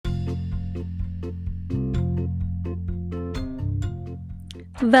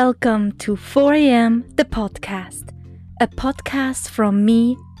Welcome to 4am, the podcast. A podcast from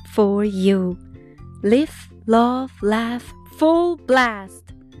me for you. Live, love, laugh, full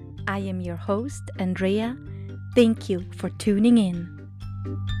blast. I am your host, Andrea. Thank you for tuning in.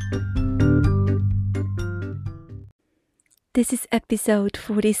 This is episode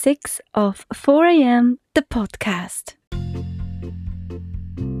 46 of 4am, the podcast.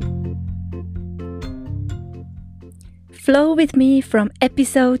 Flow with me from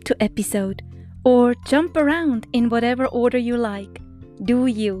episode to episode, or jump around in whatever order you like. Do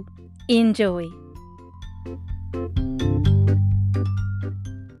you enjoy?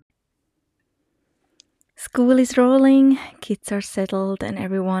 School is rolling, kids are settled, and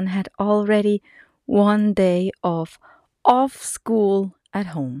everyone had already one day off school at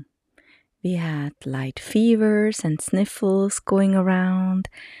home. We had light fevers and sniffles going around,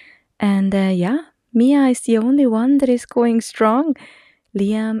 and Mia is the only one that is going strong.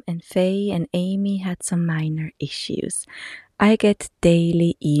 Liam and Faye and Amy had some minor issues. I get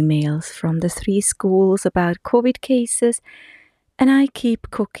daily emails from the 3 schools about COVID cases, and I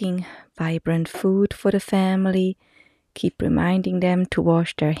keep cooking vibrant food for the family, keep reminding them to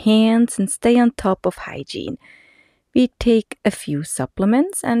wash their hands and stay on top of hygiene. We take a few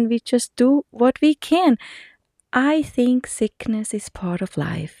supplements and we just do what we can. I think sickness is part of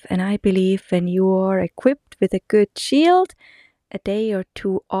life, and I believe when you are equipped with a good shield, a day or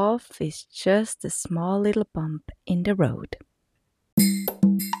 2 off is just a small little bump in the road.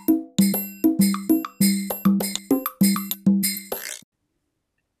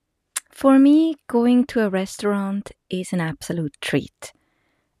 For me, going to a restaurant is an absolute treat.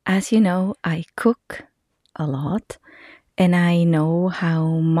 As you know, I cook a lot, and I know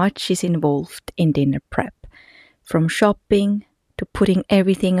how much is involved in dinner prep. From shopping to putting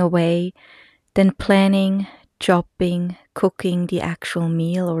everything away, then planning, chopping, cooking the actual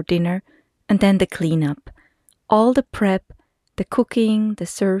meal or dinner, and then the cleanup. All the prep, the cooking, the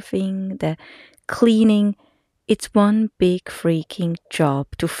serving, the cleaning, it's one big freaking job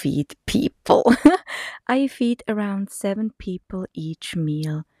to feed people. I feed around 7 people each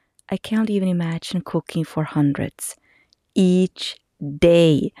meal. I can't even imagine cooking for hundreds each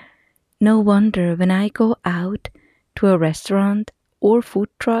day. No wonder when I go out to a restaurant or food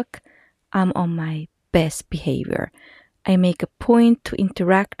truck, I'm on my best behavior. I make a point to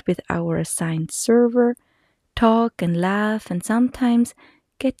interact with our assigned server, talk and laugh, and sometimes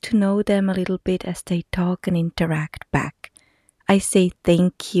get to know them a little bit as they talk and interact back. I say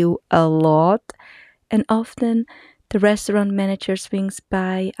thank you a lot, and often the restaurant manager swings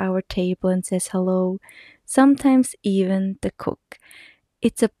by our table and says hello, sometimes even the cook.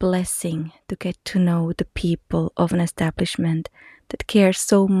 It's a blessing to get to know the people of an establishment that care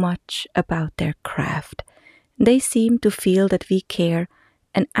so much about their craft. They seem to feel that we care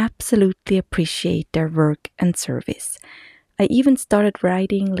and absolutely appreciate their work and service. I even started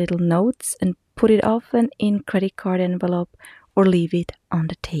writing little notes and put it often in credit card envelope or leave it on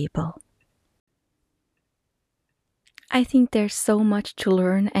the table. I think there's so much to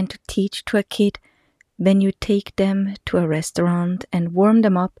learn and to teach to a kid when you take them to a restaurant and warm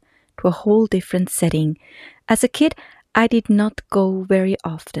them up to a whole different setting. As a kid, I did not go very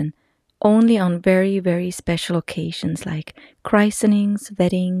often, only on very, very special occasions like christenings,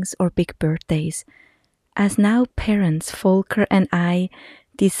 weddings, or big birthdays. As now parents, Volker and I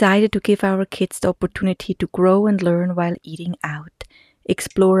decided to give our kids the opportunity to grow and learn while eating out,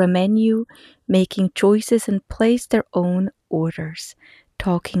 explore a menu, making choices and place their own orders,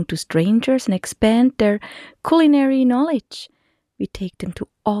 talking to strangers and expand their culinary knowledge. We take them to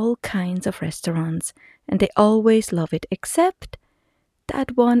all kinds of restaurants and they always love it, except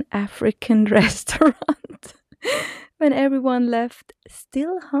that one African restaurant. When everyone left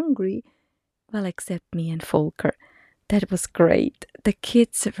still hungry, well, except me and Volker. That was great. The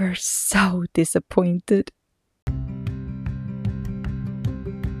kids were so disappointed.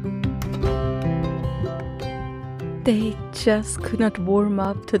 They just could not warm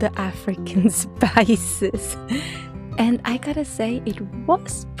up to the African spices. And I gotta say, it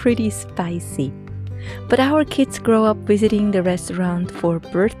was pretty spicy. But our kids grow up visiting the restaurant for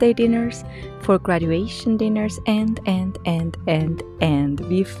birthday dinners, for graduation dinners, and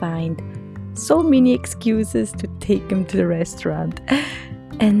we find so many excuses to take them to the restaurant.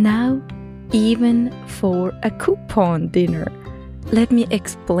 And now, even for a coupon dinner. Let me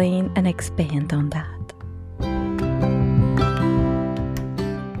explain and expand on that.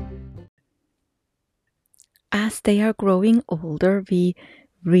 As they are growing older, we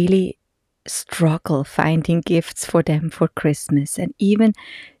really struggle finding gifts for them for Christmas, and even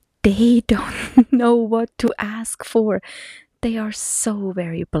they don't know what to ask for. they are so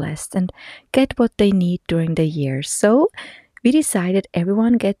very blessed and get what they need during the year. So we decided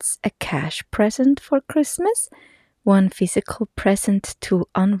everyone gets a cash present for Christmas, one physical present to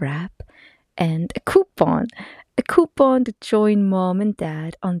unwrap, and a coupon to join mom and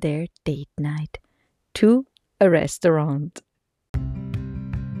dad on their date night to a restaurant.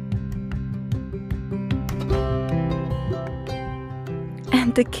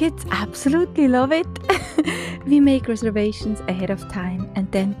 And the kids absolutely love it. We make reservations ahead of time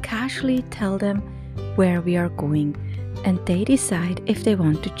and then casually tell them where we are going, and they decide if they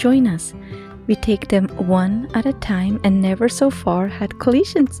want to join us. We take them one at a time and never so far had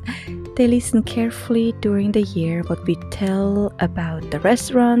collisions. They listen carefully during the year what we tell about the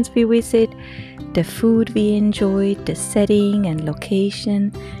restaurants we visit, the food we enjoyed, the setting and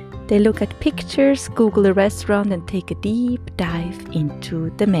location. They look at pictures, Google a restaurant, and take a deep dive into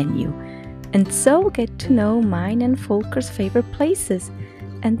the menu. And so get to know mine and Volker's favorite places.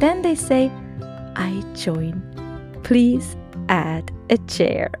 And then they say, I join. Please add a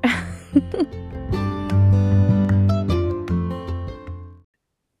chair.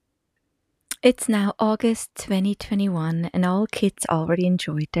 It's now August 2021 and all kids already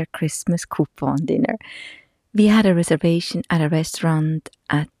enjoyed their Christmas coupon dinner. We had a reservation at a restaurant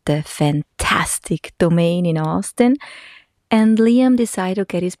at the fantastic Domain in Austin, and Liam decided to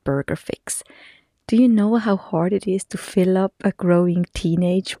get his burger fix. Do you know how hard it is to fill up a growing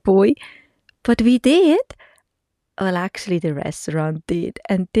teenage boy? But we did. Well, actually, the restaurant did,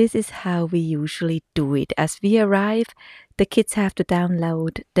 and this is how we usually do it. As we arrive, the kids have to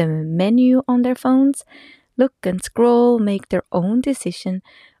download the menu on their phones, look and scroll, make their own decision,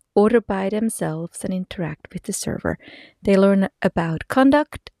 order by themselves, and interact with the server. They learn about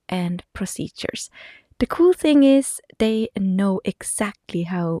conduct and procedures. The cool thing is they know exactly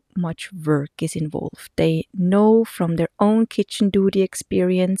how much work is involved. They know from their own kitchen duty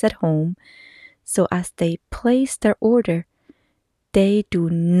experience at home. So as they place their order, they do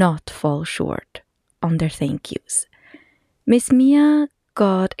not fall short on their thank yous. Miss Mia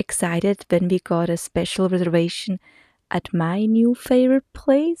got excited when we got a special reservation at my new favorite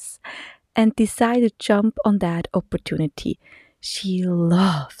place and decided to jump on that opportunity. She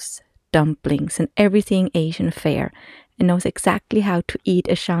loves dumplings and everything Asian fare and knows exactly how to eat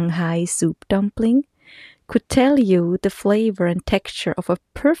a Shanghai soup dumpling. Could tell you the flavor and texture of a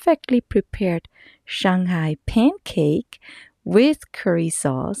perfectly prepared Shanghai pancake with curry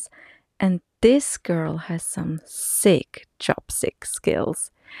sauce, and this girl has some sick chopstick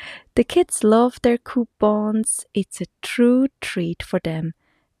skills. The kids love their coupons. It's a true treat for them,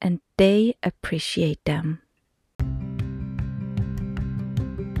 and they appreciate them.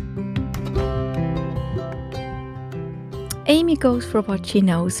 Amy goes for what she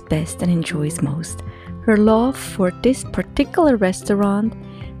knows best and enjoys most. Her love for this particular restaurant,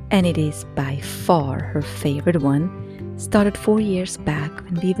 and it is by far her favorite one, started 4 years back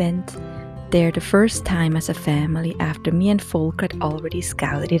when we went there the first time as a family after me and Volker had already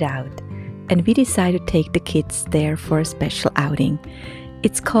scouted it out. And we decided to take the kids there for a special outing.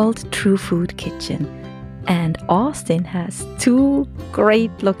 It's called True Food Kitchen, and Austin has 2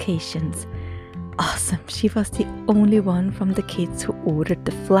 great locations. Awesome, she was the only one from the kids who ordered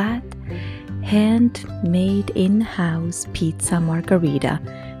the flat, handmade in-house pizza margherita,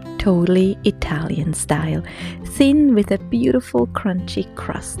 totally Italian style, thin with a beautiful crunchy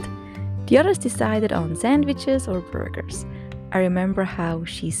crust. The others decided on sandwiches or burgers. I remember how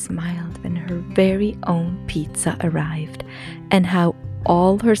she smiled when her very own pizza arrived and how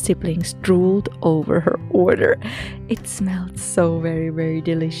all her siblings drooled over her order. It smelled so very, very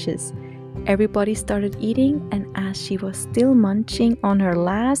delicious. Everybody started eating, and as she was still munching on her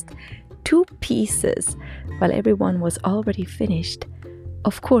last 2 pieces while everyone was already finished,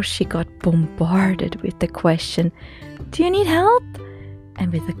 of course she got bombarded with the question, "Do you need help?"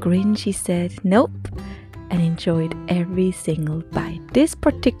 And with a grin she said, "Nope," and enjoyed every single bite. This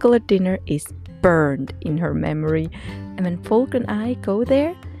particular dinner is burned in her memory, and when Volker and I go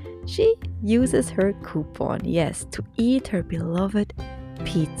there, she uses her coupon, yes, to eat her beloved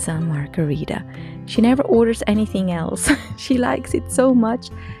pizza margherita. She never orders anything else. She likes it so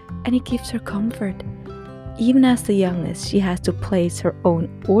much, and it gives her comfort. Even as the youngest, she has to place her own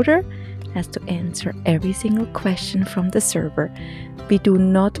order, has to answer every single question from the server. We do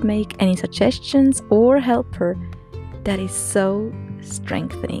not make any suggestions or help her. That is so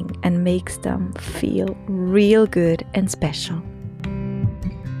strengthening and makes them feel real good and special.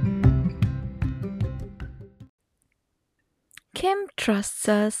 Kim trusts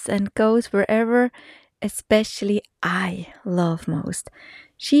us and goes wherever, especially I love most.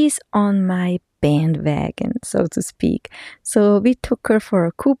 She's on my bandwagon, so to speak. So we took her for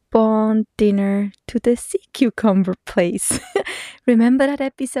a coupon dinner to the sea cucumber place. Remember that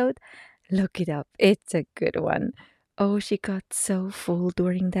episode? Look it up, it's a good one. Oh, she got so full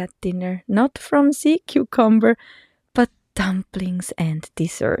during that dinner, not from sea cucumber, but dumplings and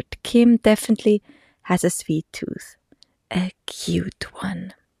dessert. Kim definitely has a sweet tooth, a cute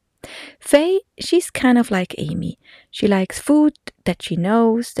one. Faye, she's kind of like Amy. She likes food that she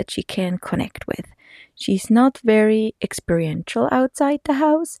knows that she can connect with. She's not very experiential outside the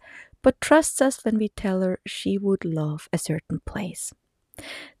house, but trusts us when we tell her she would love a certain place.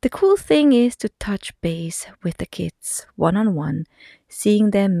 The cool thing is to touch base with the kids one on one,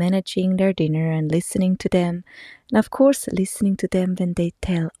 seeing them managing their dinner and listening to them, and of course, listening to them when they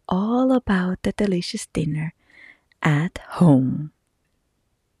tell all about the delicious dinner at home.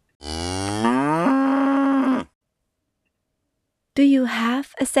 Do you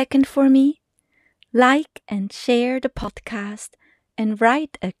have a second for me? Like and share the podcast and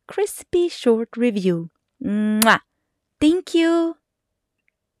write a crispy short review. Mwah! Thank you!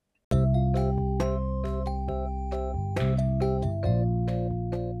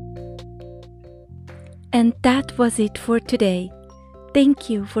 And that was it for today. Thank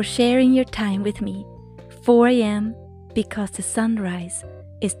you for sharing your time with me. 4 a.m. because the sunrise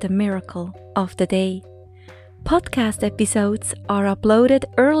is the miracle of the day. Podcast episodes are uploaded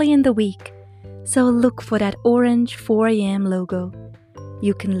early in the week, so look for that orange 4 a.m. logo.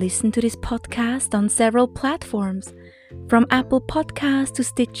 You can listen to this podcast on several platforms, from Apple Podcasts to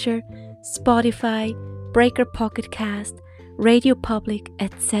Stitcher, Spotify, Breaker Pocket Cast, Radio Public,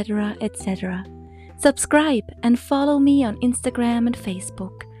 etc., etc. Subscribe and follow me on Instagram and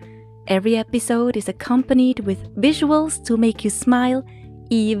Facebook. Every episode is accompanied with visuals to make you smile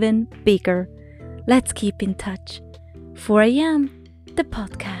even bigger. Let's keep in touch. 4 a.m. the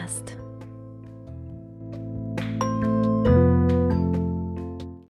podcast.